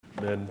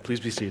Amen. Please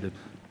be seated.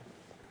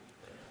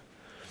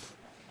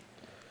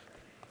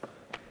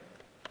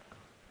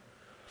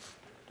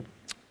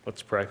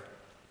 Let's pray.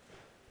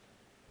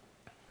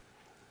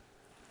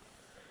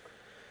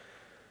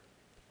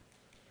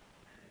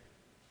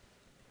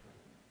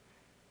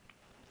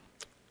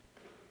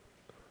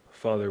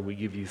 Father, we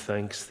give you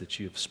thanks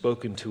that you have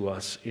spoken to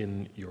us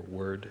in your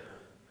word.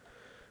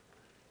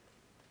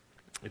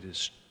 It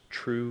is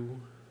true.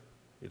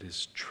 It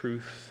is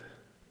truth.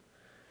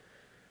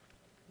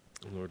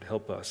 Lord,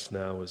 help us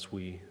now as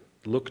we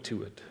look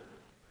to it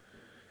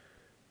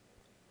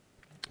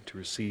to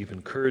receive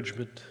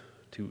encouragement,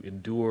 to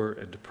endure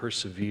and to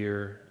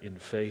persevere in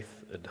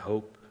faith and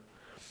hope.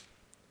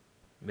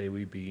 May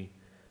we be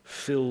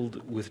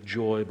filled with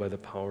joy by the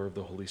power of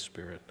the Holy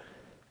Spirit.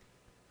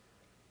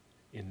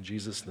 In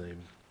Jesus' name,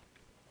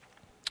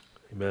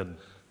 amen.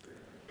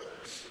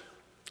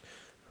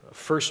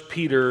 1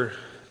 Peter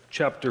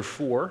chapter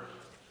 4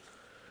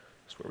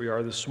 is where we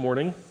are this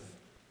morning.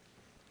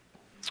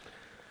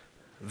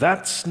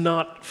 That's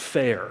not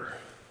fair.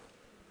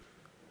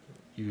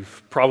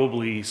 You've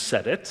probably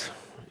said it.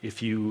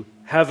 If you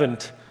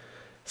haven't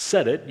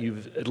said it,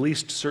 you've at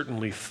least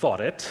certainly thought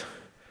it.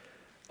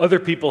 Other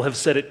people have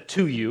said it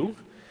to you.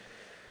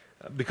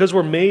 Because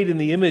we're made in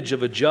the image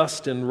of a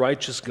just and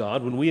righteous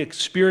God, when we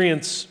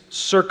experience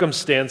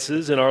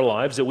circumstances in our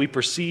lives that we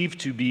perceive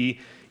to be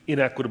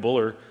inequitable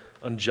or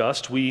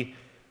unjust, we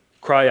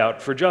cry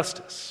out for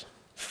justice,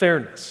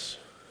 fairness.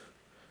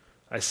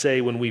 I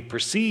say when we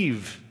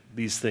perceive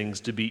these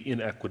things to be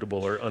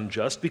inequitable or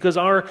unjust, because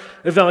our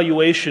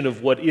evaluation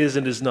of what is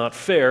and is not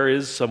fair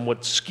is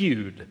somewhat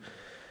skewed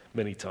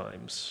many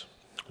times.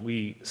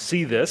 We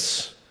see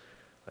this,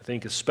 I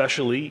think,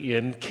 especially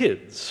in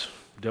kids,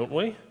 don't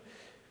we?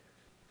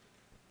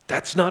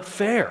 That's not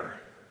fair.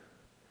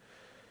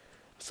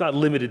 It's not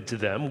limited to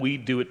them. We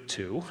do it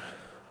too.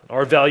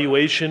 Our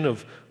evaluation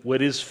of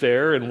what is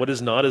fair and what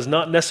is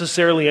not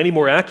necessarily any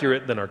more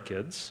accurate than our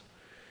kids.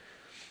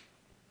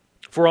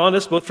 If we're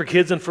honest, both for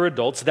kids and for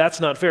adults,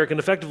 that's not fair. It can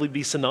effectively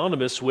be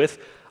synonymous with,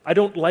 I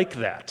don't like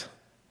that.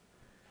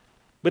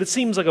 But it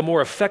seems like a more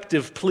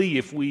effective plea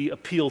if we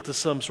appeal to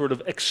some sort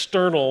of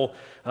external,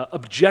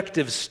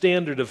 objective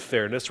standard of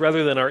fairness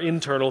rather than our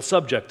internal,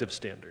 subjective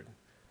standard.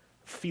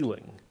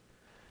 Feeling.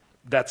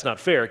 That's not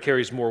fair. It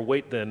carries more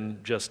weight than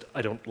just,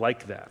 I don't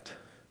like that.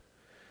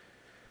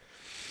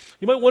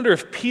 You might wonder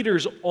if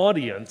Peter's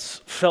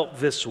audience felt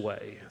this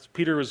way.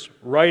 Peter was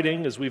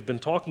writing, as we've been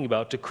talking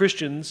about, to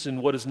Christians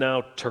in what is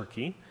now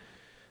Turkey,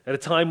 at a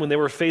time when they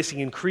were facing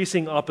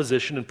increasing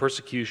opposition and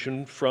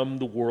persecution from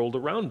the world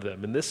around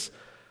them. And this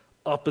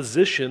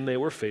opposition they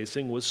were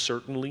facing was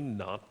certainly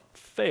not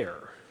fair.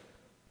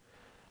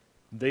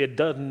 They had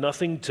done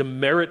nothing to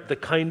merit the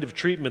kind of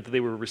treatment that they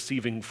were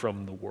receiving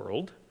from the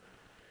world.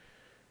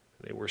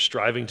 They were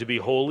striving to be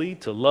holy,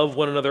 to love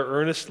one another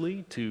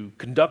earnestly, to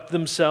conduct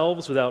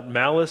themselves without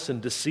malice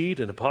and deceit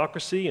and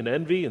hypocrisy and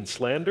envy and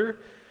slander.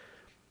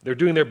 They're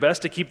doing their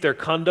best to keep their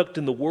conduct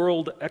in the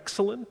world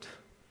excellent,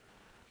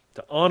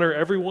 to honor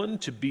everyone,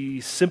 to be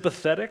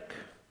sympathetic,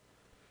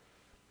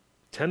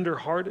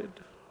 tender-hearted,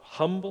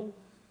 humble.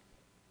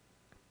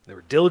 They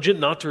were diligent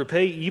not to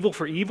repay evil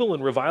for evil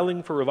and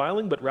reviling for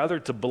reviling, but rather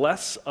to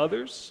bless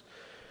others.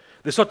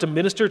 They sought to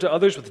minister to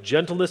others with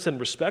gentleness and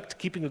respect,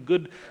 keeping a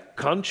good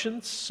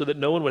conscience so that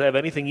no one would have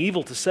anything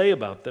evil to say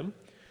about them.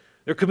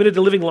 They're committed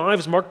to living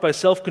lives marked by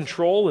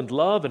self-control and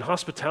love and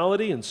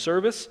hospitality and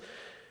service.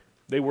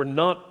 They were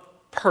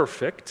not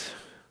perfect.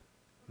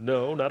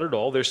 No, not at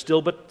all. They're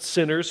still but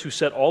sinners who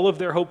set all of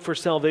their hope for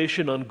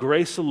salvation on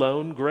grace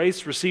alone,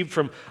 grace received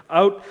from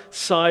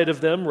outside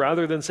of them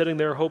rather than setting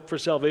their hope for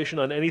salvation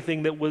on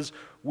anything that was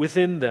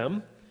within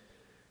them.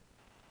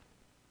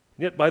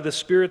 Yet by the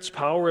Spirit's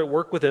power at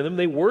work within them,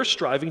 they were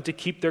striving to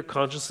keep their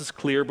consciences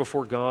clear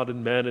before God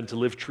and men and to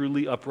live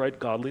truly upright,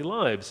 godly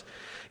lives.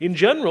 In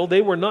general,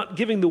 they were not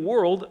giving the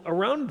world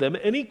around them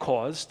any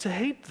cause to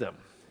hate them.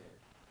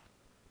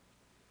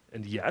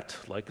 And yet,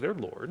 like their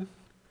Lord,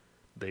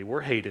 they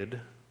were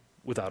hated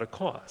without a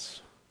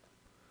cause.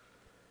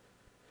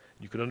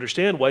 You can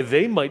understand why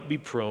they might be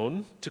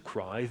prone to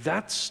cry,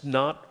 that's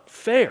not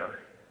fair.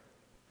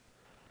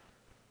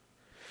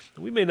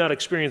 We may not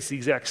experience the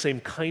exact same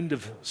kind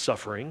of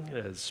suffering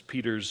as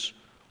Peter's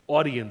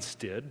audience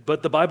did,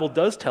 but the Bible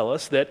does tell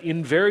us that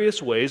in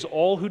various ways,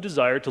 all who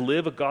desire to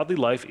live a godly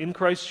life in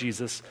Christ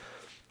Jesus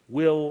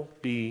will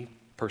be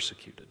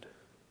persecuted.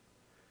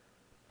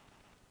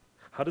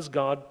 How does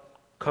God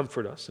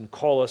comfort us and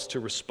call us to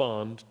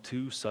respond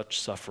to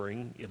such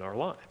suffering in our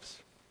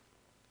lives?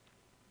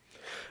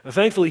 Now,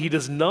 thankfully, he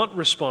does not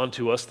respond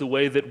to us the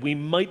way that we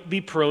might be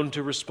prone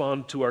to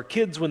respond to our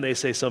kids when they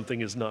say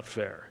something is not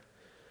fair.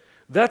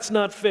 That's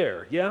not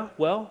fair. Yeah,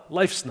 well,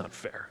 life's not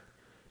fair.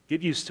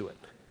 Get used to it.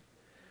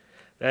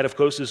 That, of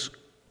course,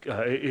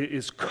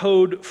 is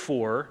code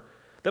for,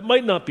 that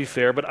might not be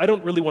fair, but I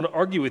don't really want to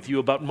argue with you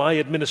about my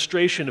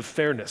administration of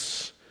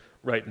fairness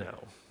right now.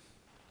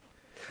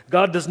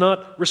 God does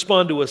not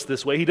respond to us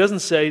this way. He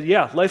doesn't say,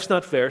 yeah, life's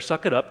not fair,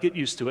 suck it up, get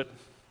used to it.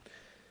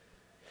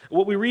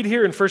 What we read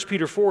here in 1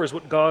 Peter 4 is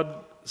what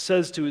God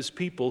says to his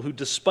people who,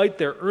 despite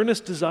their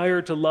earnest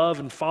desire to love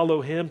and follow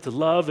him, to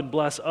love and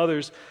bless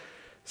others,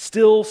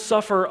 still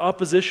suffer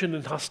opposition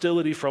and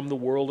hostility from the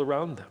world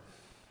around them.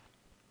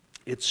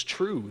 It's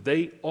true,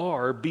 they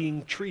are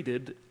being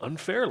treated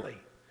unfairly.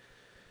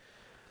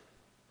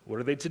 What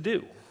are they to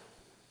do?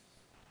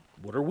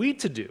 What are we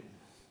to do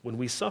when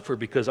we suffer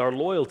because our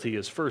loyalty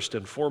is first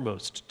and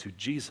foremost to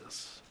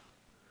Jesus?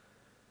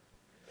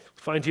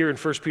 Find here in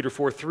 1 Peter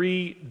 4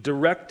 three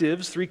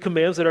directives, three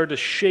commands that are to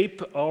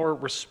shape our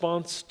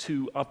response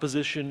to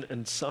opposition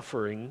and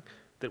suffering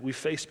that we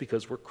face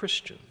because we're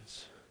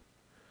Christians.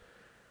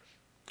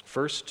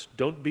 First,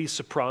 don't be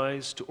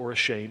surprised or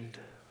ashamed.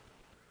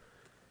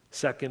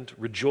 Second,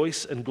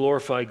 rejoice and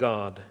glorify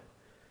God.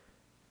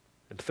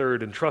 And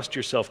third, entrust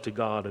yourself to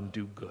God and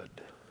do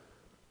good.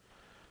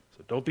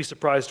 So don't be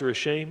surprised or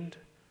ashamed.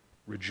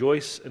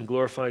 Rejoice and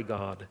glorify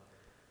God.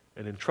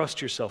 And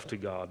entrust yourself to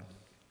God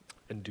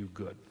and do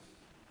good.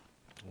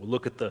 We'll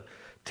look at the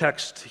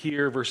text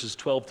here, verses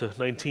 12 to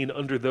 19,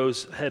 under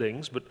those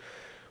headings. But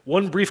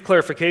one brief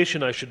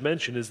clarification I should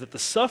mention is that the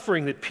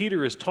suffering that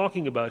Peter is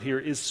talking about here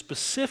is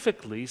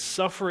specifically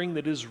suffering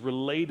that is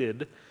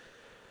related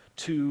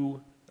to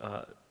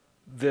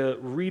the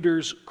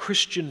reader's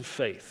Christian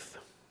faith.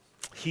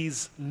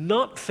 He's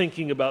not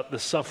thinking about the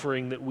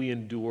suffering that we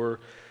endure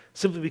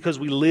simply because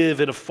we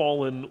live in a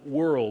fallen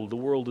world. The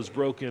world is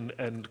broken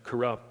and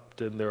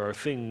corrupt, and there are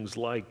things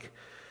like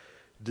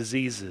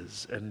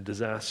diseases and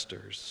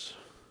disasters.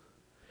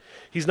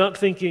 He's not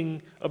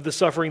thinking of the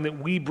suffering that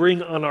we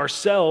bring on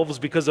ourselves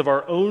because of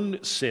our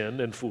own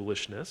sin and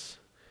foolishness.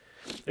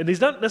 And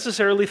he's not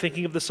necessarily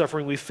thinking of the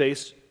suffering we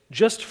face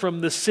just from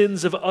the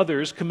sins of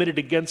others committed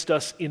against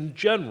us in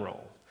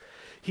general.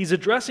 He's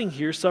addressing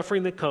here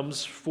suffering that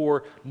comes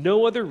for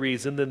no other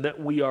reason than that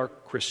we are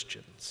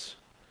Christians.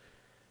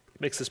 He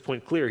makes this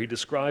point clear. He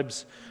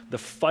describes the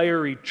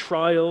fiery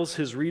trials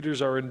his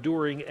readers are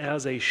enduring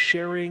as a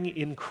sharing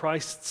in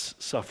Christ's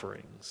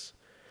sufferings,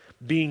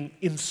 being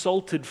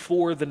insulted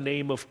for the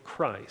name of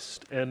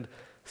Christ, and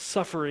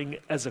suffering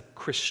as a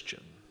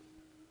Christian.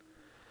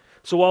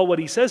 So while what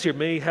he says here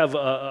may have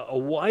a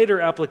wider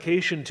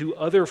application to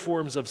other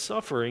forms of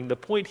suffering, the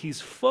point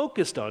he's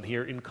focused on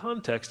here in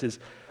context is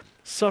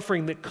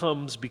suffering that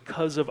comes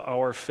because of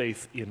our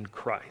faith in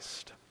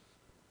Christ.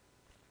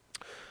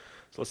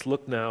 So let's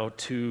look now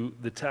to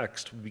the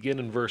text. We begin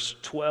in verse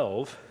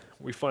 12.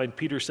 We find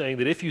Peter saying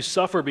that if you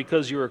suffer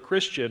because you're a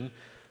Christian,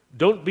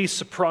 don't be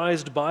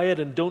surprised by it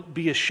and don't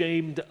be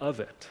ashamed of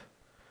it.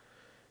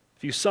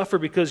 If you suffer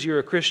because you're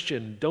a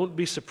Christian, don't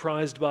be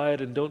surprised by it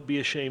and don't be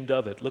ashamed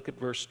of it. Look at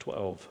verse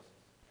 12.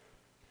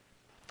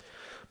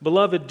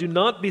 Beloved, do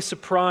not be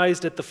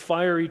surprised at the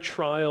fiery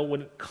trial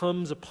when it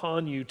comes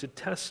upon you to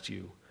test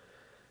you,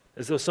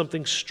 as though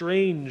something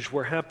strange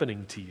were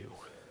happening to you.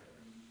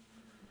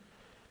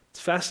 It's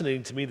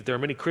fascinating to me that there are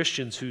many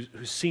Christians who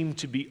seem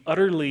to be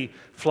utterly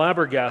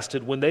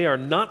flabbergasted when they are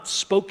not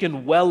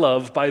spoken well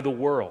of by the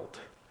world,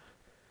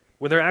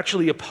 when they're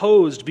actually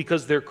opposed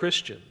because they're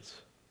Christians.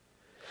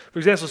 For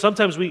example,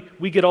 sometimes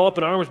we get all up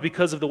in arms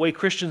because of the way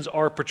Christians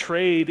are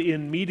portrayed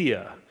in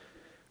media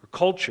or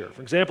culture.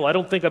 For example, I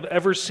don't think I've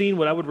ever seen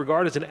what I would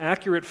regard as an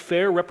accurate,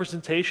 fair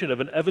representation of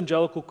an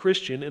evangelical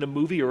Christian in a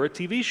movie or a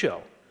TV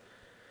show.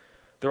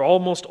 They're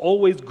almost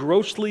always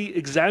grossly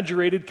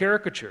exaggerated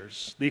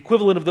caricatures, the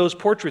equivalent of those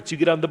portraits you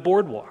get on the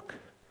boardwalk.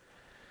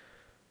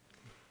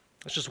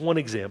 That's just one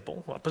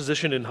example.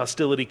 Opposition and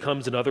hostility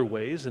comes in other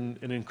ways, in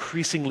an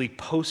increasingly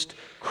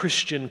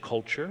post-Christian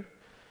culture.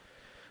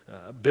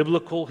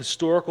 Biblical,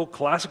 historical,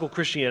 classical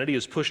Christianity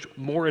is pushed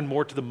more and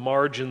more to the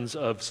margins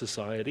of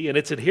society, and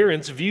its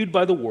adherents viewed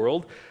by the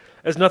world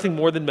as nothing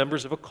more than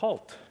members of a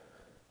cult.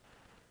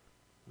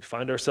 We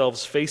find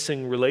ourselves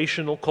facing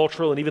relational,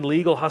 cultural, and even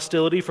legal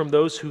hostility from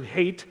those who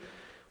hate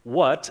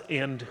what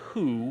and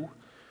who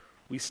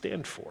we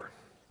stand for.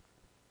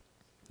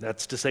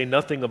 That's to say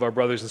nothing of our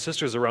brothers and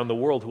sisters around the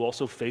world who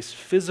also face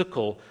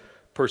physical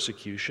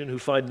persecution, who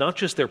find not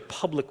just their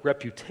public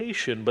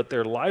reputation, but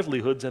their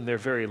livelihoods and their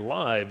very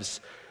lives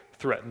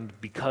threatened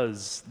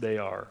because they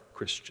are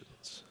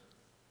Christians.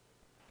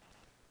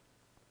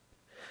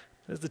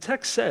 As the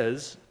text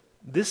says,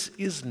 this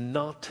is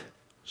not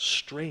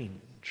strange.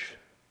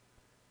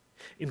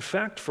 In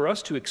fact, for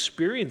us to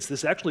experience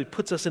this actually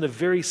puts us in a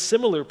very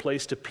similar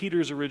place to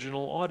Peter's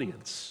original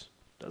audience,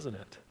 doesn't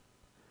it?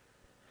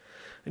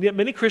 And yet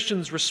many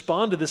Christians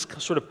respond to this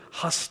sort of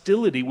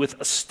hostility with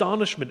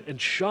astonishment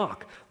and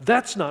shock.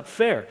 That's not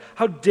fair.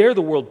 How dare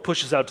the world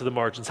push us out to the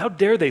margins? How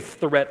dare they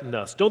threaten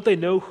us? Don't they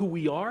know who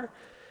we are?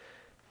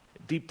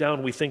 Deep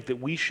down we think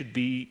that we should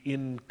be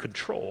in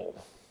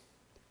control,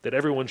 that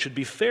everyone should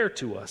be fair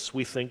to us.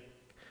 We think,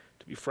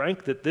 to be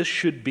frank, that this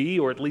should be,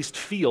 or at least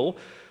feel,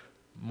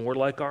 more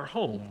like our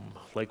home,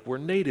 like we're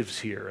natives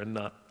here and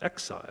not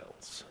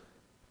exiles.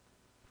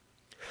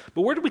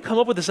 But where did we come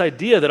up with this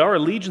idea that our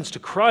allegiance to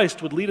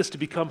Christ would lead us to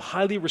become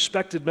highly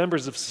respected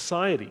members of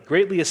society,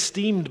 greatly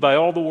esteemed by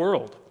all the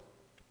world?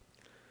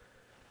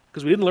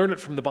 Because we didn't learn it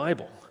from the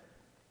Bible.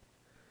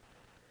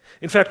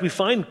 In fact, we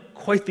find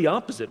quite the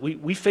opposite.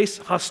 We face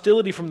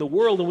hostility from the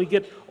world and we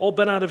get all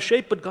bent out of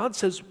shape, but God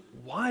says,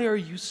 why are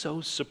you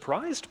so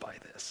surprised by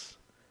this?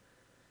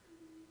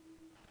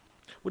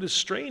 What is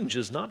strange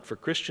is not for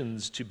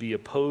Christians to be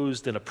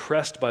opposed and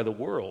oppressed by the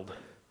world.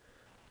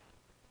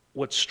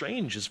 What's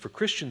strange is for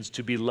Christians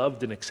to be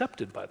loved and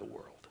accepted by the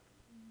world.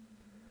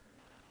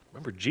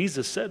 Remember,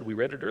 Jesus said, we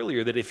read it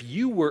earlier, that if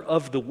you were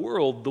of the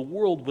world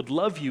would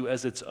love you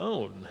as its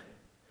own.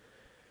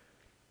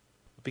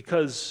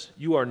 Because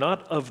you are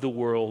not of the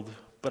world,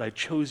 but I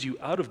chose you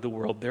out of the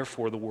world,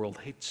 therefore the world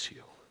hates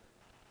you.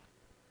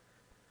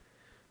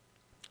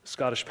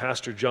 Scottish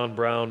pastor John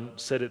Brown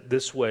said it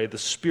this way: the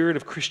spirit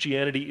of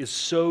Christianity is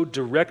so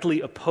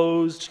directly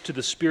opposed to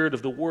the spirit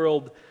of the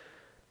world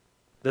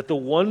that the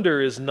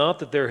wonder is not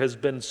that there has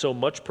been so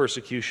much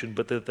persecution,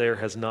 but that there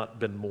has not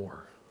been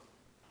more.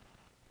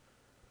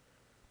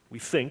 We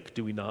think,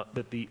 do we not,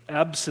 that the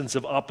absence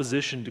of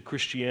opposition to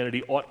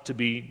Christianity ought to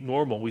be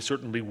normal. We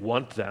certainly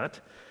want that.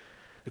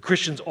 The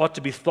Christians ought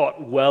to be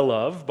thought well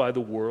of by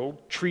the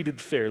world, treated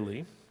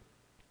fairly.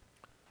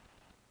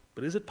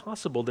 But is it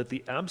possible that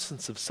the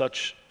absence of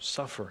such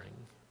suffering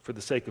for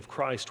the sake of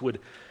Christ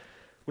would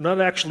not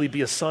actually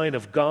be a sign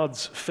of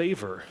God's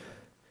favor?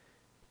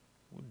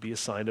 It would be a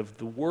sign of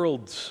the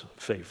world's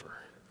favor.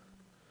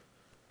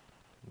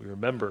 We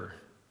remember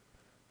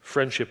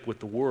friendship with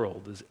the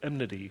world is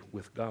enmity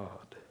with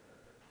God.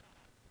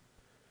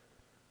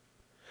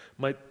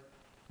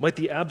 Might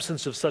the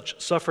absence of such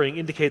suffering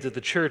indicate that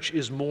the church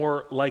is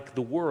more like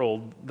the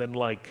world than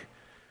like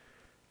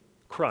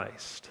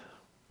Christ?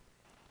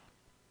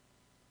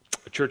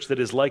 A church that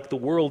is like the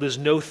world is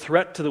no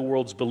threat to the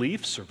world's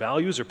beliefs or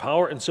values or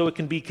power, and so it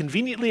can be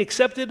conveniently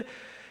accepted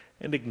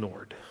and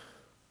ignored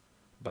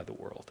by the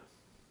world.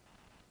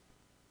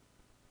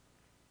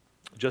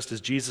 Just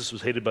as Jesus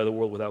was hated by the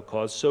world without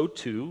cause, so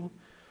too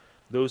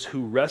those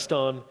who rest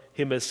on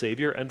him as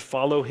Savior and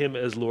follow him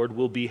as Lord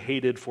will be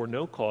hated for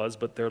no cause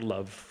but their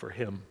love for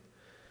him.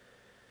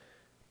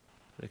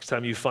 Next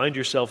time you find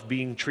yourself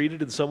being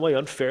treated in some way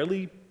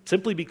unfairly,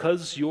 simply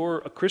because you're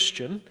a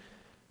Christian,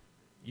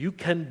 you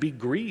can be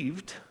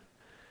grieved,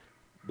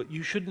 but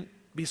you shouldn't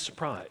be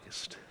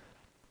surprised.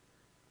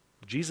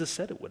 Jesus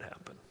said it would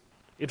happen.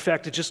 In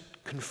fact, it just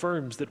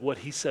confirms that what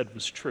he said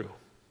was true.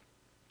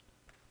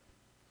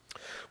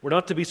 We're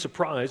not to be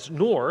surprised,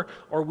 nor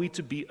are we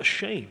to be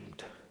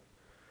ashamed.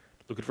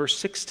 Look at verse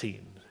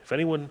 16. If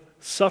anyone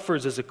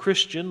suffers as a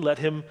Christian, let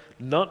him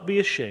not be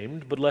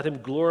ashamed, but let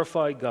him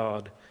glorify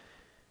God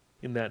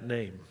in that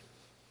name.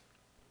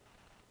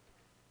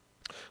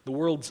 The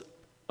world's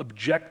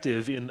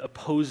objective in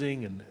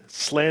opposing and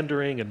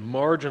slandering and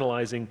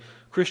marginalizing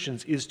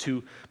Christians is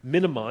to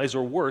minimize,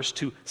 or worse,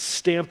 to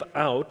stamp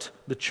out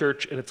the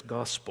church and its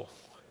gospel.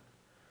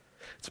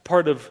 It's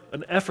part of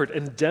an effort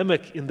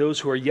endemic in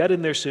those who are yet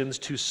in their sins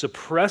to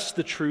suppress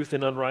the truth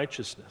in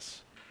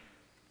unrighteousness.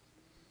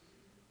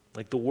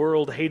 Like the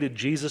world hated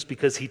Jesus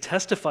because he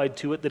testified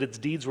to it that its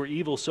deeds were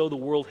evil, so the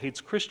world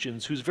hates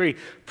Christians whose very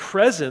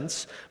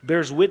presence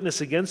bears witness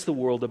against the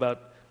world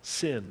about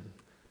sin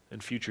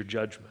and future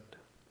judgment.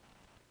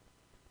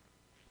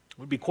 It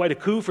would be quite a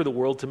coup for the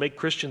world to make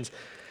Christians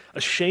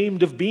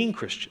ashamed of being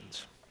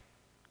Christians.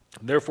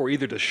 And therefore,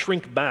 either to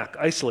shrink back,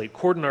 isolate,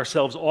 cordon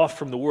ourselves off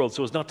from the world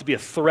so as not to be a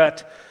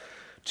threat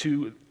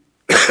to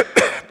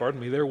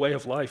their way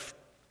of life,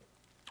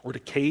 or to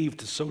cave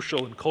to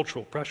social and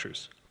cultural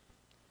pressures,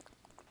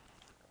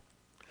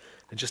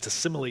 and just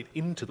assimilate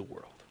into the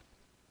world,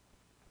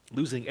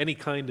 losing any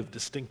kind of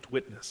distinct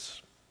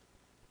witness,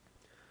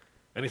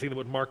 anything that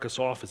would mark us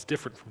off as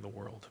different from the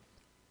world.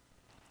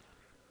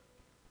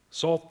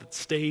 Salt that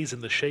stays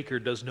in the shaker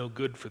does no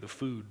good for the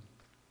food,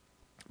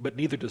 but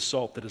neither does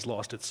salt that has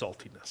lost its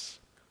saltiness,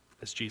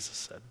 as Jesus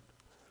said.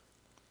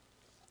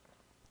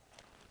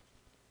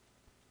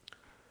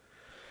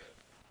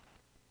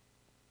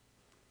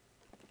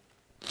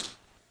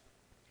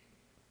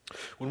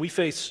 When we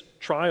face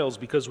trials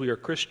because we are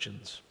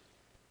Christians,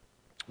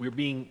 we're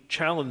being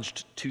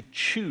challenged to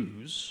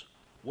choose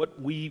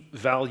what we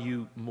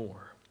value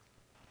more: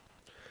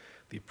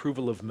 the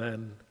approval of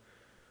men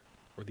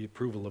or the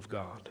approval of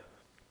God.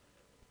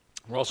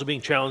 We're also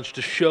being challenged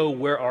to show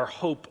where our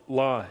hope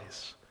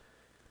lies: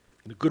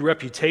 in a good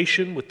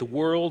reputation with the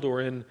world,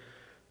 or in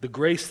the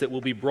grace that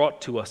will be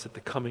brought to us at the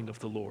coming of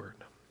the Lord.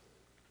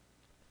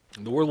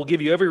 And the world will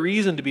give you every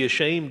reason to be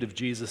ashamed of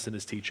Jesus and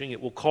his teaching.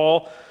 It will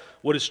call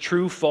what is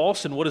true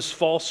false and what is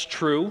false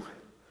true.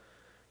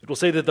 It will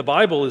say that the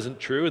Bible isn't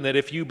true, and that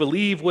if you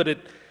believe what it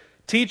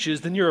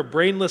teaches, then you're a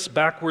brainless,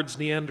 backwards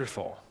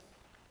Neanderthal.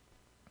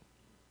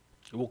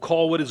 It will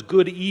call what is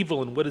good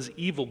evil and what is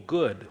evil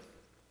good.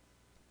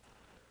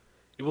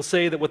 It will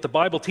say that what the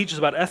Bible teaches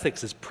about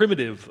ethics is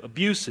primitive,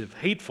 abusive,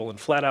 hateful, and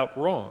flat out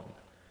wrong.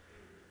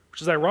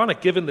 Which is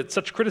ironic, given that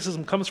such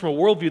criticism comes from a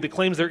worldview that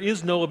claims there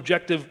is no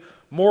objective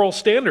moral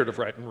standard of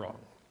right and wrong.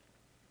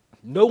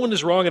 No one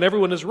is wrong and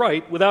everyone is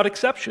right without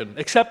exception,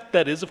 except,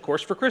 that is, of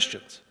course, for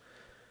Christians.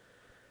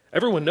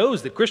 Everyone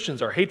knows that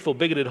Christians are hateful,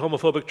 bigoted,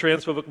 homophobic,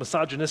 transphobic,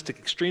 misogynistic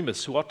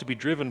extremists who ought to be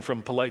driven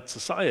from polite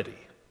society.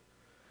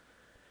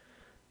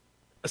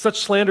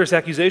 Such slanderous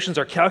accusations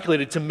are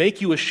calculated to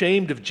make you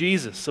ashamed of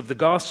Jesus, of the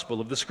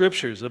gospel, of the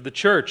scriptures, of the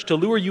church, to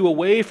lure you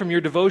away from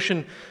your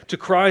devotion to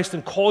Christ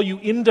and call you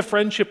into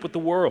friendship with the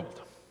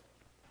world.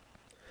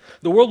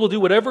 The world will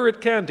do whatever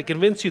it can to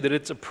convince you that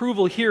its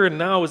approval here and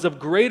now is of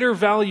greater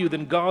value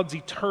than God's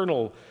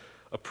eternal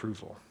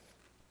approval.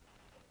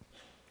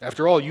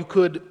 After all, you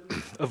could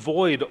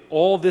avoid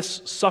all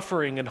this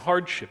suffering and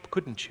hardship,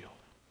 couldn't you?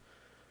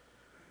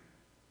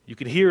 You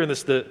can hear in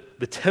this the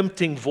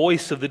tempting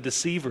voice of the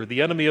deceiver,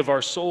 the enemy of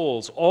our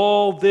souls.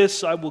 All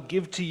this I will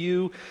give to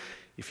you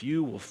if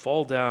you will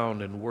fall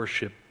down and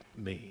worship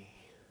me.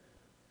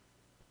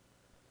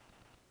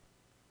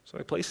 So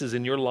there are places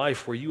in your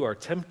life where you are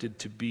tempted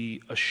to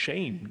be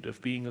ashamed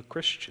of being a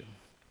Christian,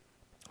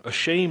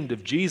 ashamed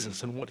of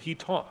Jesus and what he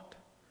taught,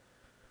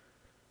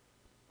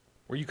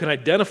 where you can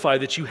identify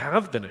that you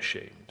have been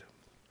ashamed.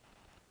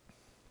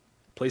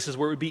 Places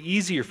where it would be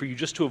easier for you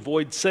just to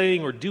avoid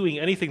saying or doing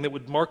anything that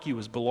would mark you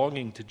as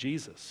belonging to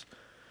Jesus,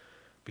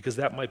 because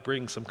that might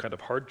bring some kind of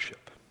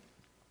hardship.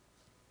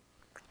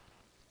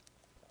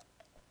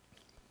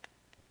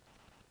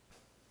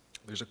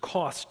 There's a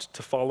cost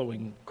to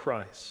following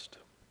Christ.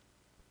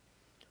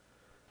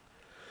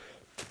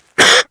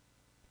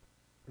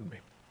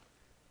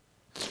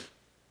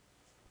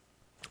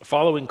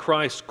 Following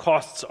Christ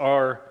costs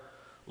our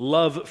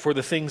love for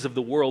the things of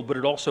the world, but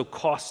it also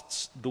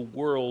costs the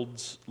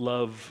world's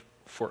love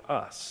for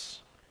us.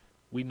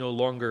 We no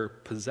longer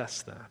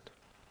possess that.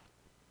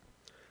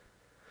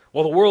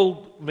 While the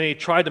world may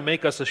try to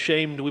make us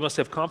ashamed, we must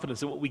have confidence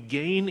that what we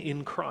gain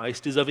in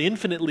Christ is of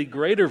infinitely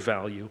greater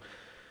value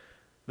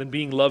than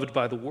being loved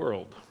by the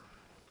world.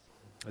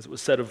 As it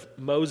was said of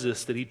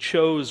Moses, that he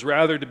chose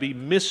rather to be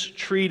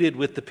mistreated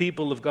with the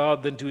people of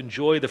God than to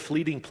enjoy the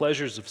fleeting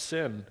pleasures of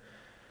sin.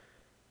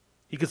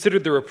 He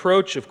considered the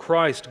reproach of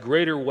Christ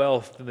greater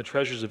wealth than the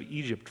treasures of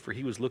Egypt, for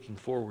he was looking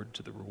forward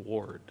to the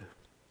reward.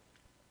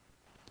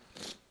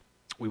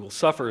 We will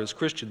suffer as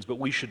Christians, but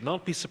we should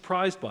not be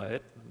surprised by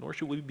it, nor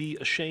should we be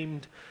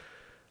ashamed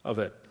of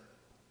it.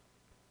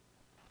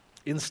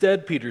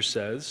 Instead, Peter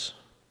says,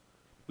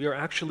 we are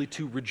actually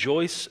to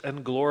rejoice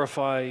and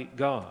glorify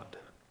God.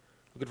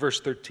 Look at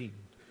verse 13.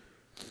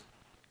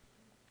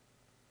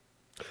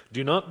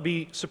 Do not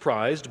be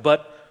surprised,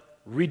 but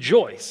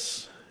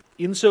rejoice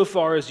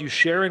insofar as you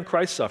share in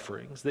Christ's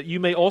sufferings, that you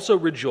may also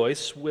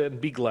rejoice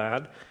and be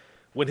glad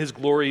when his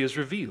glory is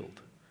revealed.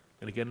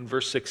 And again in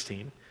verse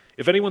 16,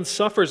 if anyone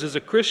suffers as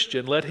a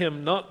Christian, let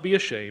him not be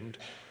ashamed,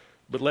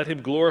 but let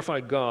him glorify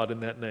God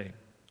in that name.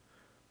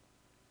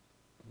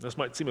 This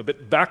might seem a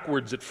bit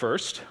backwards at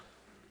first.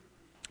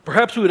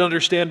 Perhaps we would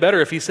understand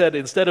better if he said,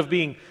 instead of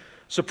being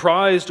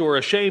surprised or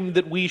ashamed,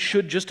 that we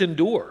should just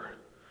endure.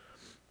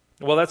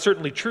 Well, that's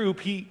certainly true.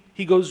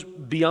 He goes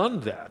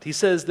beyond that. He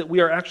says that we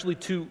are actually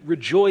to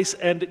rejoice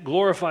and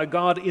glorify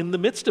God in the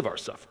midst of our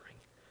suffering.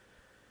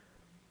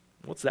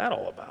 What's that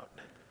all about?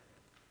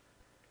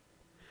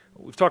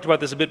 We've talked about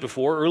this a bit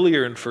before,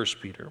 earlier in 1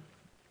 Peter.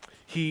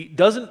 He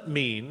doesn't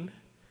mean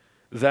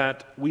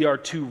that we are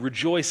to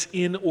rejoice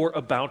in or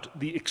about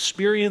the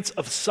experience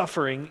of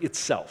suffering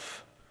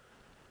itself.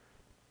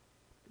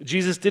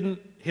 Jesus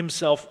didn't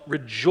himself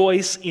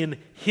rejoice in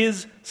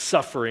his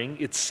suffering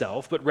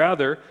itself, but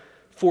rather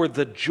for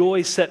the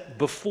joy set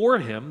before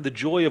him, the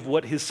joy of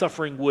what his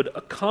suffering would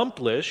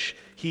accomplish,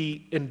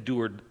 he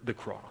endured the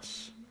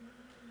cross.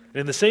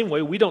 And in the same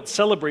way, we don't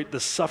celebrate the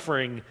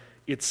suffering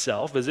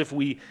itself as if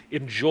we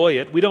enjoy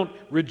it. We don't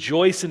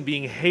rejoice in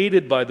being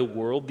hated by the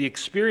world, the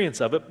experience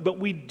of it, but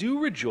we do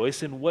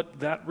rejoice in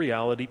what that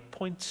reality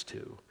points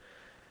to.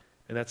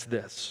 And that's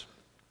this.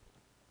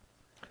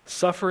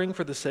 Suffering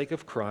for the sake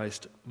of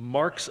Christ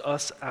marks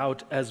us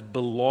out as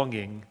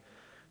belonging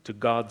to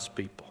God's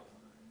people.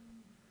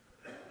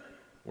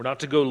 We're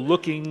not to go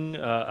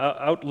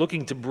out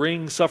looking to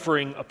bring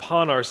suffering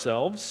upon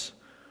ourselves.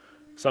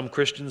 Some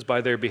Christians,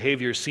 by their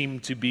behavior, seem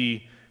to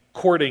be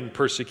courting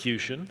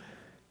persecution.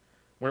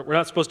 We're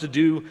not supposed to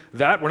do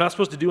that. We're not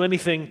supposed to do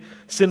anything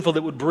sinful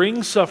that would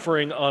bring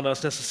suffering on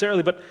us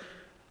necessarily. But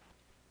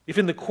if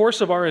in the course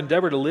of our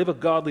endeavor to live a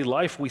godly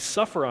life we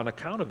suffer on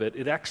account of it,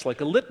 it acts like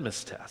a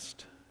litmus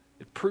test.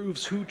 It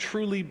proves who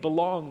truly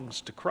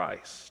belongs to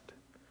Christ.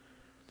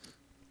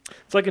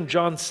 It's like in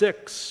John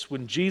 6,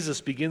 when Jesus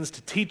begins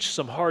to teach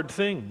some hard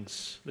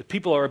things that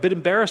people are a bit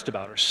embarrassed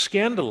about or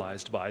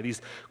scandalized by.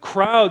 These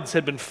crowds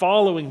had been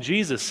following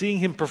Jesus, seeing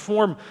him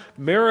perform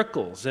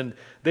miracles, and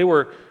they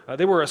were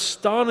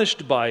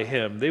astonished by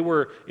him. They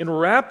were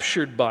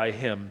enraptured by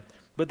him,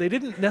 but they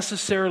didn't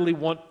necessarily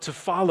want to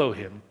follow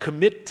him,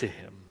 commit to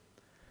him.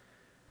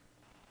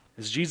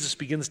 As Jesus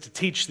begins to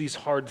teach these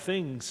hard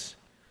things,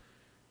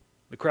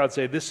 the crowd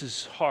say, "This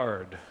is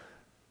hard.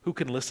 Who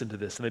can listen to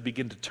this?" And they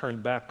begin to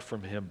turn back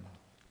from him.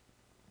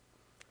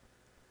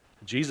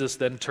 Jesus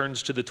then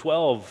turns to the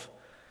 12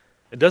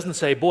 and doesn't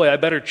say, "Boy, I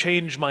better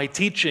change my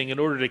teaching in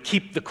order to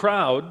keep the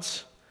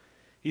crowds."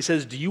 He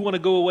says, "Do you want to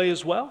go away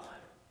as well?"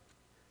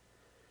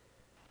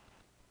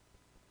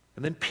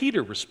 And then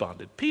Peter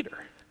responded.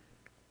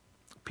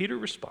 Peter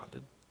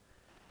responded. And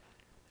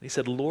he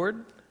said,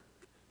 Lord,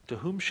 to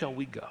whom shall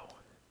we go?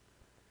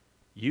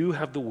 You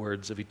have the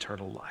words of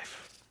eternal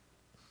life.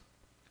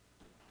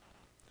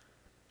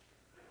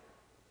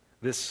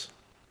 This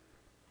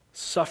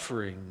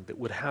suffering that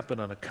would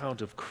happen on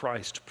account of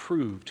Christ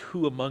proved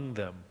who among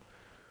them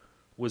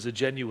was a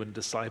genuine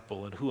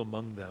disciple and who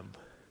among them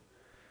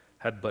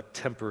had but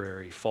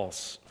temporary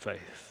false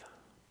faith.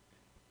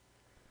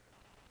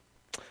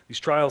 These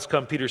trials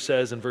come, Peter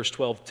says in verse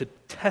 12, to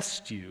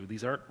test you.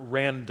 These aren't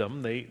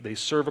random. They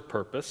serve a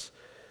purpose.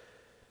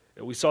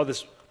 We saw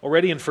this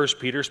already in 1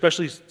 Peter,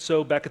 especially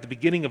so back at the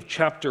beginning of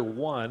chapter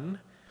 1.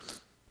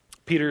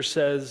 Peter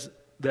says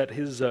that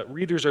his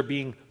readers are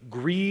being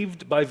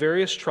grieved by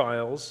various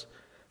trials,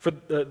 for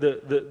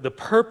the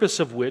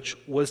purpose of which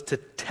was to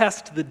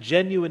test the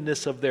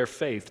genuineness of their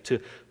faith, to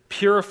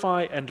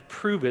purify and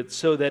prove it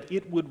so that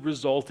it would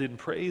result in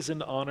praise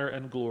and honor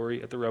and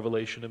glory at the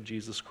revelation of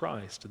Jesus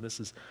Christ. And this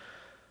is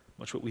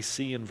much what we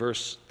see in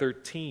verse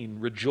 13.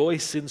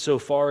 Rejoice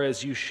insofar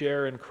as you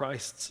share in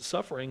Christ's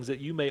sufferings,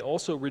 that you may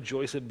also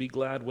rejoice and be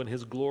glad when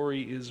his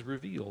glory is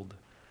revealed.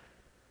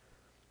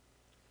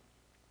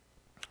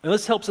 And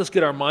this helps us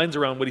get our minds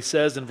around what he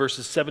says in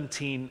verses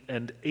 17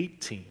 and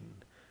 18.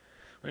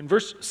 In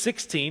verse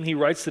 16, he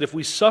writes that if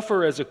we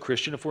suffer as a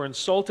Christian, if we're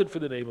insulted for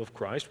the name of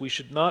Christ, we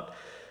should not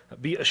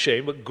be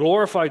ashamed, but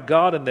glorify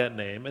God in that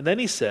name. And then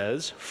he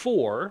says,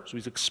 so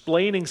he's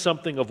explaining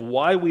something of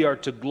why we are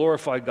to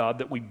glorify God,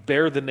 that we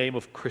bear the name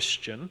of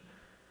Christian.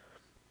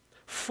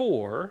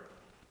 For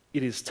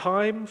it is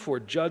time for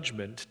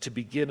judgment to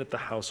begin at the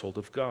household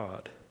of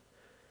God.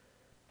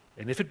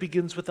 And if it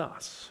begins with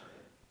us,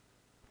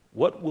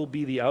 what will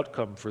be the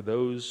outcome for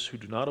those who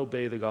do not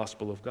obey the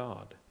gospel of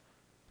God?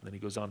 And then he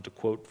goes on to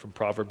quote from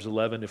Proverbs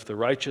 11, if the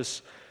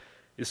righteous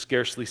is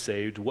scarcely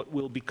saved, what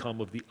will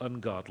become of the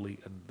ungodly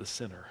and the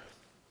sinner?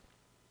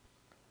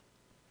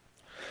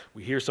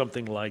 We hear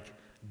something like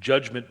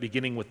judgment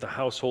beginning with the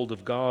household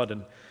of God,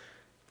 and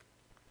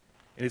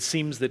it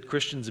seems that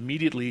Christians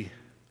immediately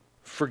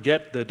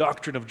forget the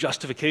doctrine of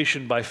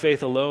justification by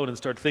faith alone and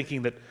start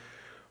thinking that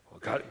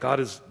God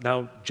is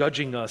now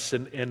judging us,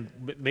 and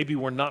maybe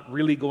we're not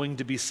really going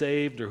to be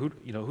saved, or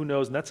who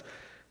knows? And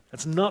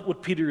that's not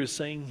what Peter is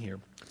saying here.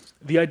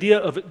 The idea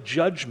of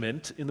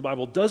judgment in the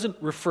Bible doesn't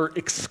refer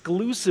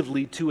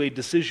exclusively to a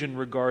decision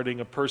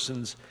regarding a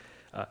person's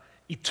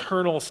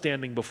eternal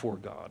standing before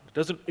God. It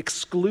doesn't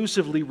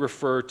exclusively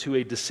refer to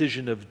a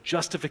decision of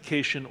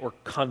justification or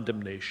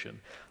condemnation,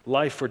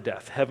 life or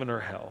death, heaven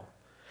or hell.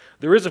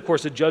 There is, of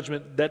course, a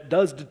judgment that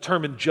does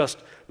determine just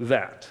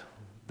that,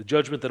 the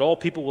judgment that all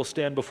people will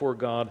stand before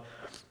God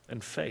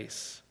and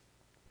face.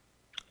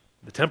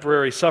 The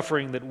temporary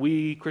suffering that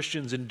we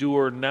Christians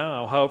endure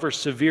now, however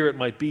severe it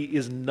might be,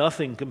 is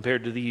nothing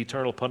compared to the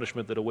eternal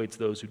punishment that awaits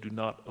those who do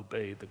not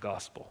obey the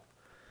gospel,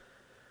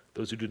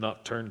 those who do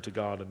not turn to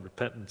God in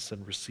repentance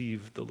and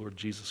receive the Lord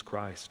Jesus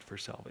Christ for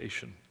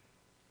salvation.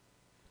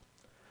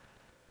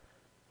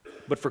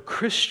 But for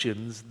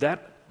Christians,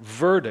 that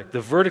verdict,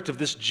 the verdict of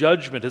this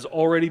judgment, has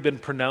already been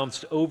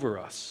pronounced over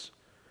us.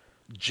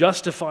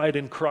 Justified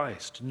in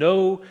Christ,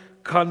 no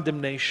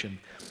condemnation.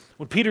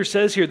 When Peter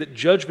says here that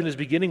judgment is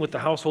beginning with the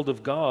household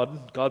of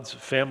God, God's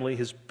family,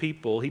 his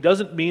people, he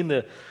doesn't mean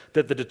that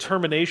the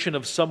determination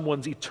of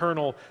someone's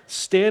eternal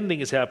standing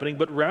is happening,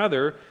 but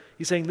rather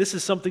he's saying this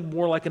is something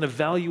more like an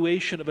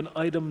evaluation of an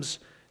item's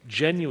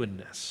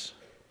genuineness.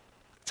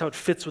 That's how it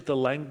fits with the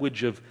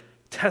language of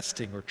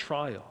testing or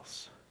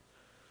trials.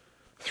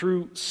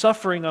 Through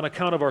suffering on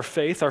account of our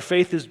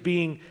faith is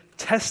being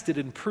tested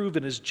and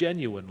proven as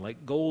genuine,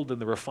 like gold in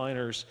the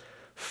refiner's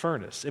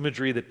furnace,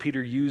 imagery that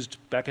Peter used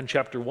back in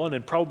chapter 1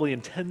 and probably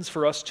intends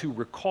for us to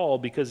recall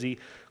because he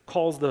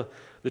calls the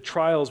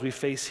trials we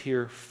face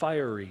here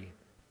fiery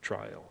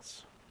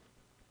trials.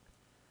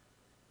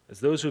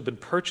 As those who have been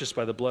purchased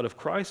by the blood of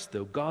Christ,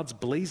 though, God's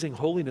blazing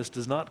holiness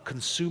does not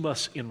consume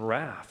us in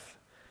wrath.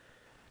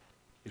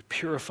 It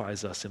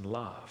purifies us in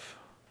love.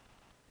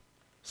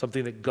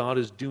 Something that God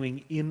is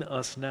doing in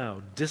us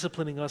now,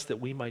 disciplining us that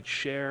we might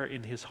share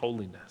in his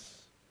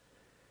holiness.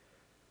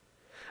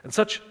 And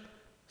such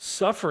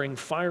suffering,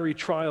 fiery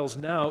trials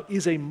now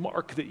is a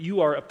mark that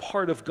you are a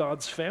part of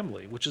God's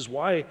family, which is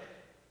why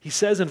he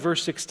says in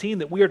verse 16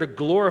 that we are to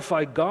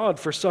glorify God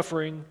for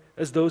suffering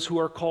as those who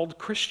are called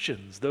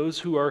Christians, those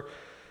who are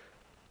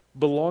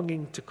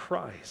belonging to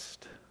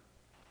Christ.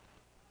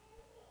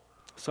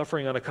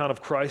 Suffering on account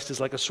of Christ is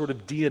like a sort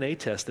of DNA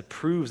test that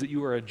proves that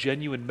you are a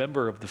genuine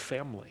member of the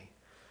family,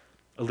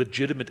 a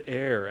legitimate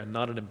heir and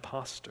not an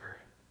imposter.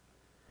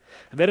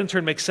 And that in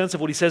turn makes sense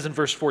of what he says in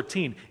verse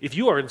 14. If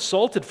you are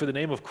insulted for the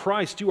name of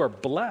Christ, you are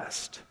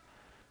blessed.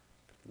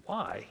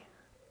 Why?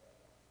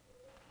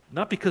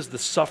 Not because the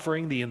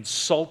suffering, the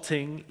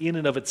insulting in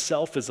and of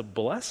itself is a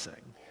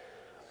blessing,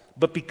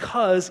 but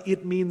because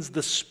it means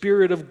the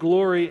Spirit of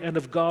glory and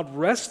of God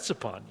rests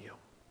upon you.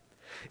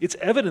 It's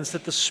evidence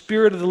that the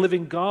Spirit of the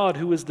living God,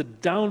 who is the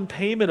down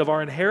payment of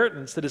our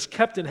inheritance that is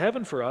kept in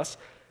heaven for us,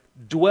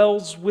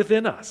 dwells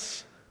within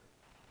us.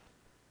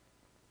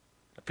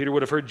 Peter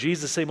would have heard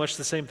Jesus say much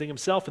the same thing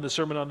himself in the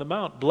Sermon on the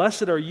Mount.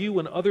 Blessed are you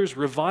when others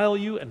revile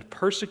you and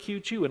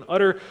persecute you and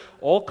utter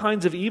all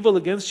kinds of evil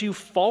against you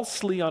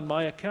falsely on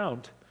my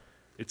account.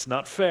 It's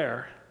not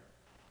fair.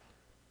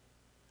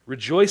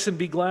 Rejoice and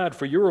be glad,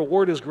 for your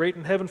reward is great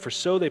in heaven, for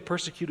so they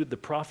persecuted the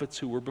prophets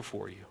who were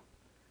before you.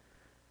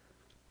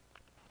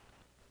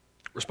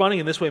 Responding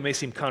in this way may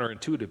seem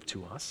counterintuitive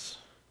to us,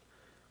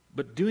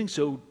 but doing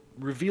so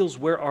reveals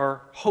where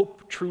our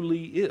hope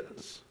truly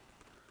is.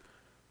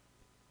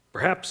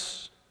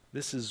 Perhaps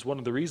this is one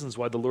of the reasons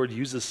why the Lord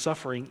uses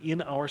suffering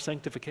in our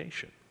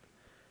sanctification.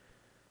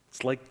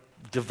 It's like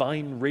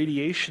divine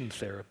radiation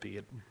therapy.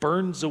 It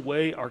burns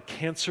away our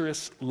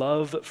cancerous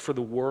love for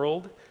the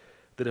world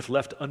that, if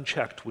left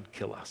unchecked, would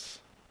kill us.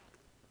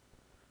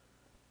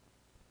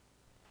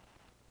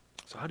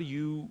 So how do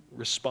you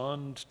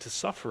respond to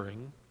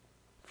suffering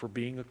for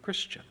being a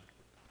Christian?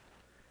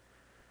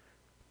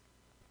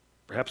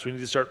 Perhaps we need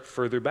to start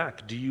further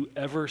back. Do you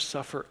ever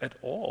suffer at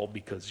all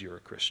because you're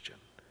a Christian?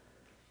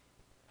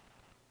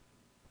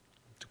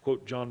 To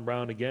quote John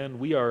Brown again,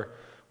 we are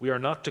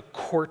not to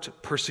court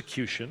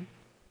persecution.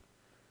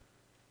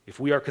 If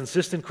we are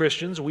consistent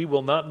Christians, we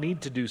will not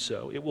need to do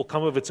so. It will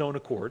come of its own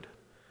accord.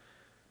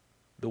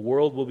 The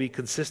world will be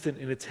consistent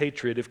in its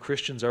hatred if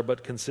Christians are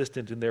but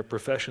consistent in their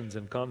professions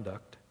and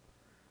conduct.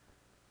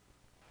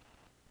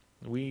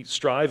 We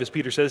strive, as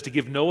Peter says, to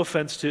give no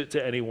offense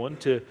to anyone,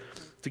 to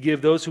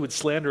give those who would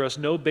slander us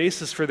no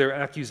basis for their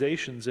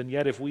accusations, and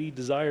yet if we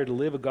desire to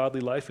live a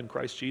godly life in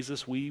Christ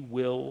Jesus, we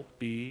will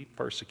be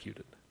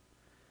persecuted.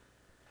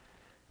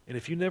 And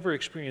if you never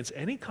experience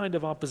any kind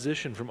of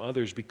opposition from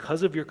others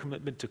because of your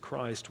commitment to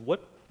Christ,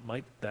 what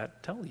might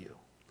that tell you?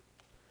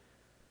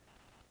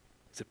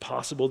 Is it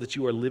possible that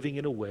you are living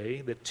in a way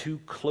that too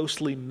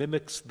closely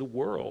mimics the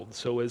world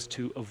so as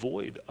to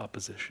avoid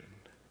opposition?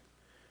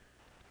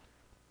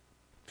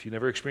 If you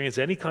never experience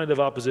any kind of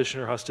opposition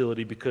or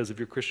hostility because of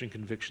your Christian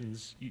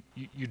convictions,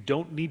 you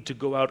don't need to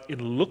go out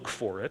and look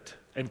for it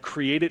and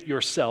create it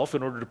yourself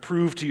in order to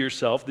prove to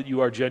yourself that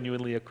you are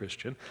genuinely a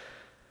Christian.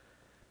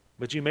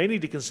 But you may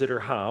need to consider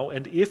how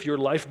and if your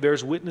life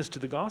bears witness to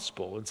the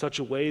gospel in such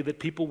a way that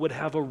people would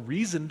have a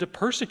reason to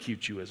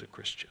persecute you as a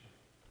Christian.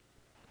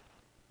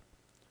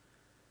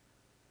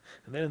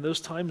 And then in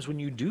those times when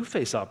you do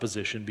face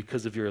opposition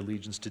because of your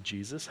allegiance to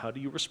Jesus, how do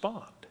you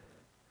respond?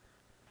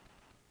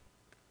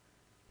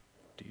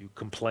 Do you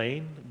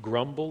complain,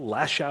 grumble,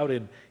 lash out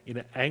in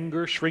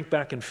anger, shrink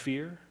back in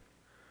fear?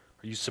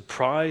 Are you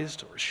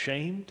surprised or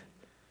ashamed?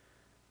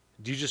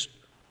 Do you just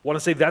want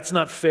to say, that's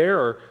not fair,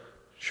 or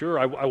sure,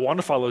 I want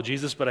to follow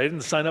Jesus, but I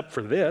didn't sign up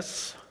for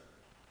this?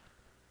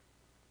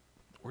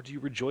 Or do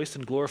you rejoice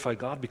and glorify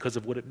God because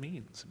of what it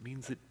means? It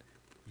means that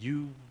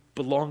you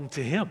belong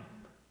to Him,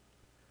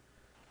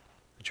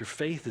 that your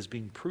faith is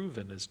being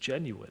proven as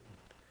genuine,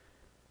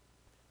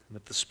 and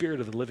that the Spirit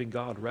of the living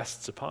God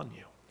rests upon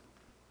you.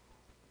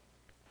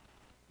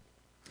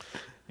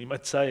 You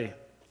might say,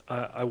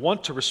 I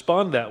want to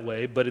respond that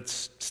way, but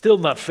it's still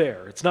not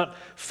fair. It's not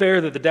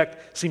fair that the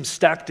deck seems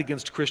stacked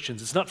against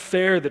Christians. It's not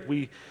fair that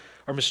we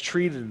are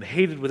mistreated and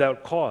hated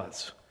without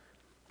cause.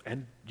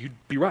 And you'd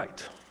be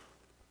right.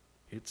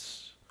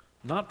 It's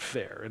not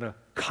fair in a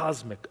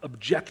cosmic,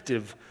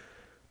 objective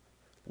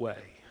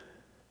way.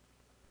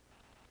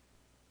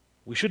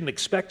 We shouldn't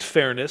expect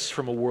fairness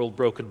from a world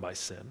broken by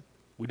sin.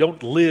 We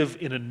don't live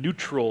in a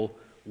neutral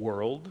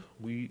world.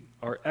 We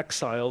are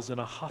exiles in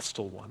a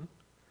hostile one.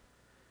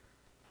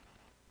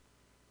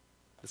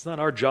 It's not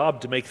our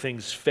job to make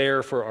things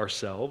fair for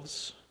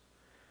ourselves.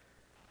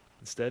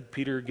 Instead,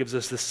 Peter gives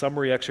us this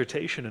summary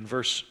exhortation in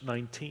verse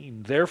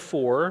 19.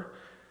 Therefore,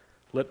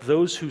 let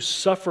those who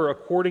suffer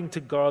according to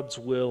God's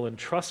will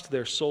entrust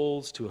their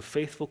souls to a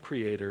faithful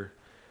Creator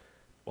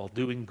while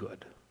doing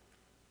good.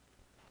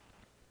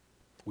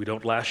 We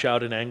don't lash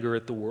out in anger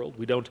at the world.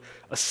 We don't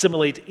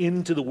assimilate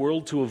into the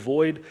world to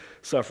avoid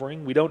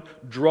suffering. We don't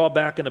draw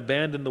back and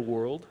abandon the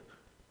world.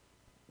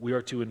 We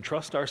are to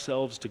entrust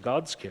ourselves to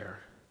God's care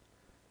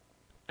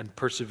and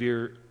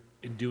persevere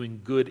in doing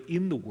good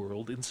in the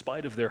world in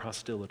spite of their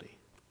hostility.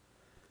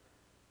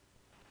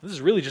 This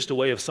is really just a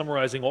way of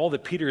summarizing all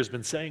that Peter has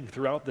been saying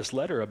throughout this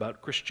letter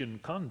about Christian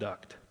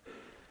conduct.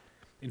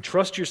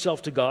 Entrust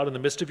yourself to God in the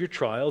midst of your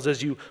trials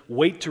as you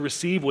wait to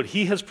receive what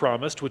He has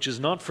promised, which is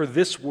not for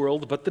this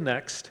world but the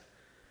next.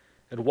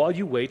 And while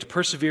you wait,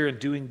 persevere in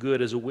doing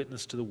good as a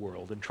witness to the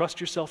world.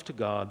 Entrust yourself to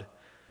God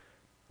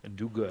and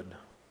do good.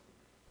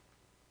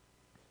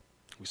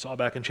 We saw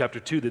back in chapter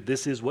 2 that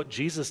this is what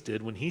Jesus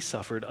did when He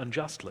suffered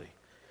unjustly.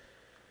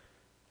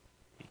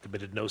 He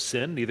committed no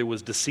sin, neither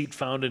was deceit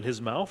found in His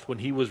mouth. When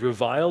He was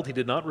reviled, He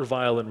did not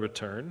revile in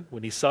return.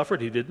 When He suffered,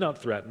 He did not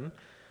threaten,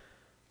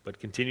 but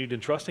continued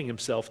entrusting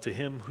Himself to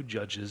Him who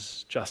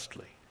judges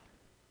justly.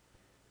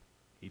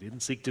 He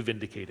didn't seek to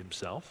vindicate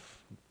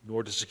Himself,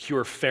 nor to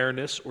secure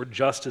fairness or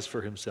justice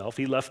for Himself.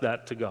 He left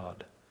that to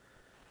God.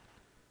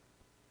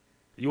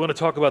 You want to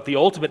talk about the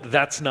ultimate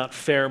that's not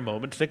fair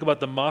moment? Think about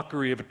the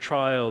mockery of a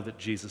trial that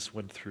Jesus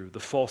went through, the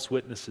false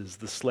witnesses,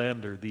 the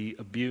slander, the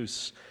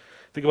abuse.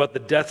 Think about the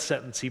death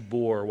sentence He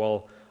bore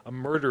while a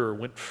murderer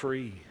went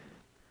free.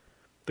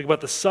 Think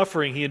about the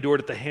suffering he endured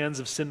at the hands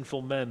of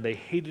sinful men. They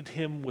hated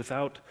him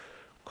without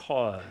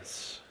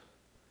cause.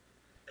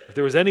 If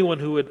there was anyone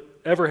who had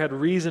ever had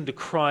reason to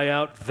cry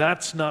out,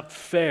 "That's not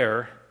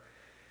fair,"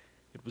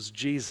 it was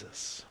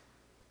Jesus.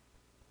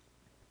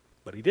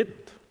 But he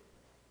didn't.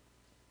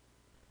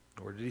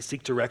 Nor did he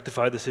seek to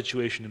rectify the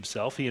situation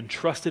himself. He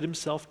entrusted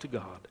himself to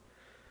God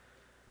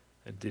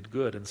and did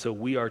good. And so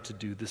we are to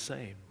do the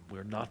same.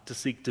 We're not to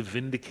seek to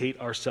vindicate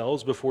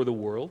ourselves before the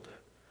world.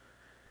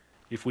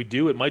 If we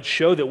do, it might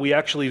show that we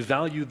actually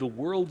value the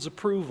world's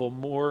approval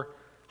more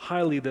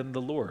highly than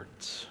the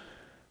Lord's.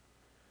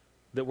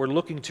 That we're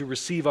looking to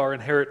receive our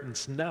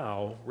inheritance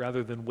now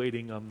rather than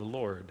waiting on the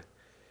Lord.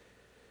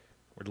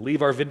 We're to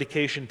leave our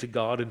vindication to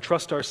God and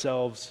trust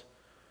ourselves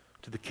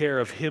to the care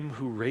of Him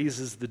who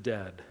raises the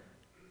dead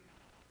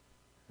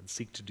and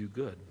seek to do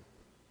good.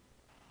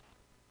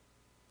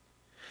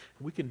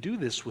 We can do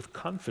this with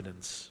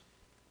confidence,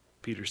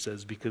 Peter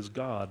says, because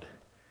God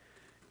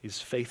is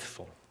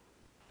faithful.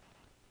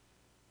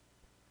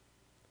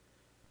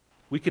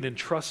 We can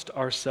entrust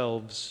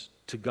ourselves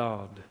to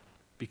God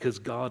because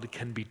God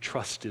can be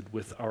trusted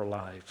with our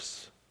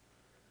lives.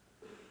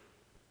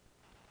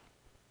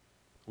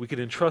 We can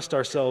entrust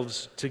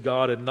ourselves to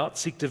God and not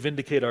seek to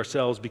vindicate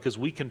ourselves because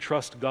we can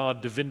trust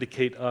God to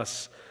vindicate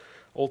us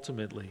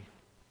ultimately.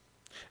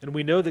 And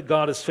we know that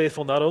God is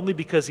faithful not only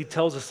because He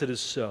tells us it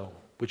is so,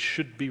 which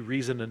should be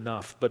reason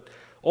enough, but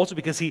also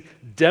because He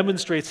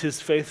demonstrates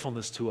His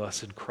faithfulness to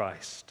us in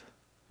Christ.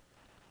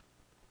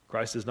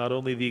 Christ is not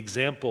only the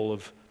example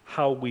of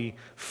how we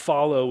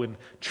follow and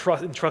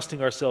entrusting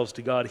ourselves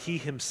to God, He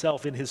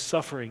Himself in His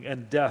suffering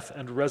and death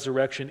and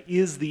resurrection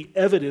is the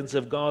evidence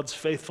of God's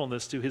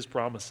faithfulness to His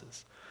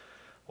promises.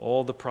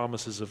 All the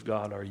promises of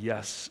God are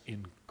yes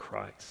in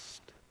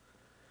Christ.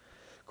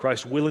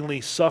 Christ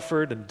willingly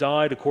suffered and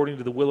died according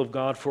to the will of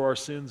God for our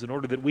sins in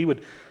order that we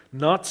would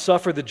not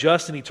suffer the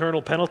just and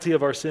eternal penalty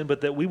of our sin,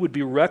 but that we would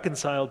be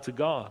reconciled to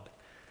God.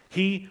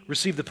 He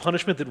received the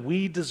punishment that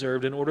we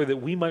deserved in order that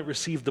we might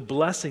receive the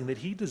blessing that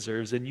He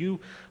deserves. And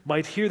you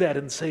might hear that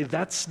and say,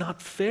 "That's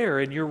not fair,"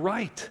 and you're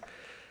right.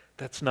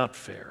 That's not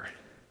fair.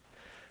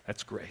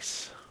 That's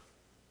grace.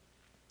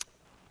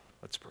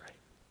 Let's pray.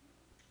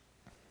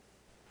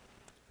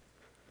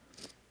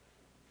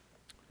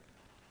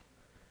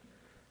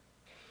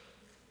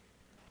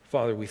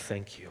 Father, we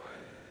thank You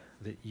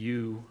that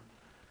You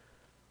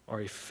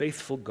are a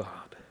faithful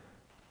God,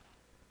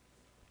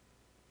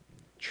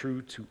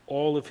 true to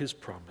all of His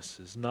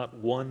promises. Not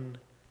one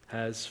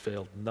has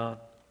failed,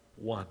 not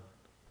one,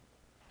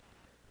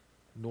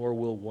 nor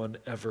will one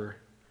ever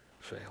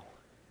fail.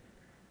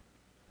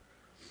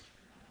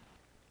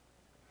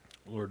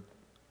 Lord,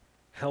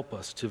 help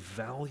us to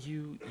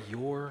value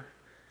Your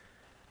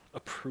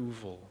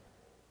approval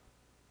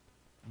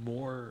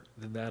more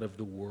than that of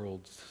the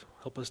world.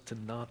 Help us to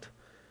not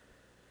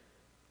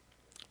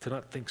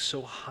think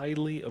so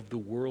highly of the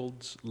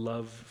world's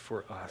love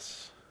for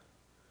us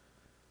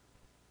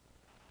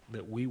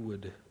that we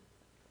would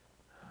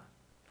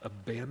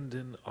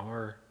abandon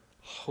our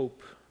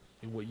hope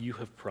in what You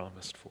have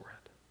promised for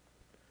it.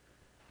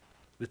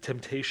 The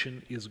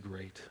temptation is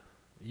great.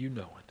 You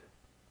know it.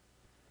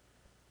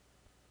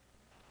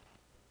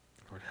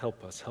 Lord,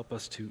 help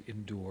us to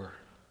endure,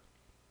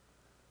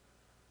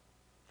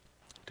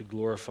 to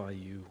glorify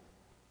You,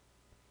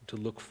 to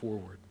look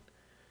forward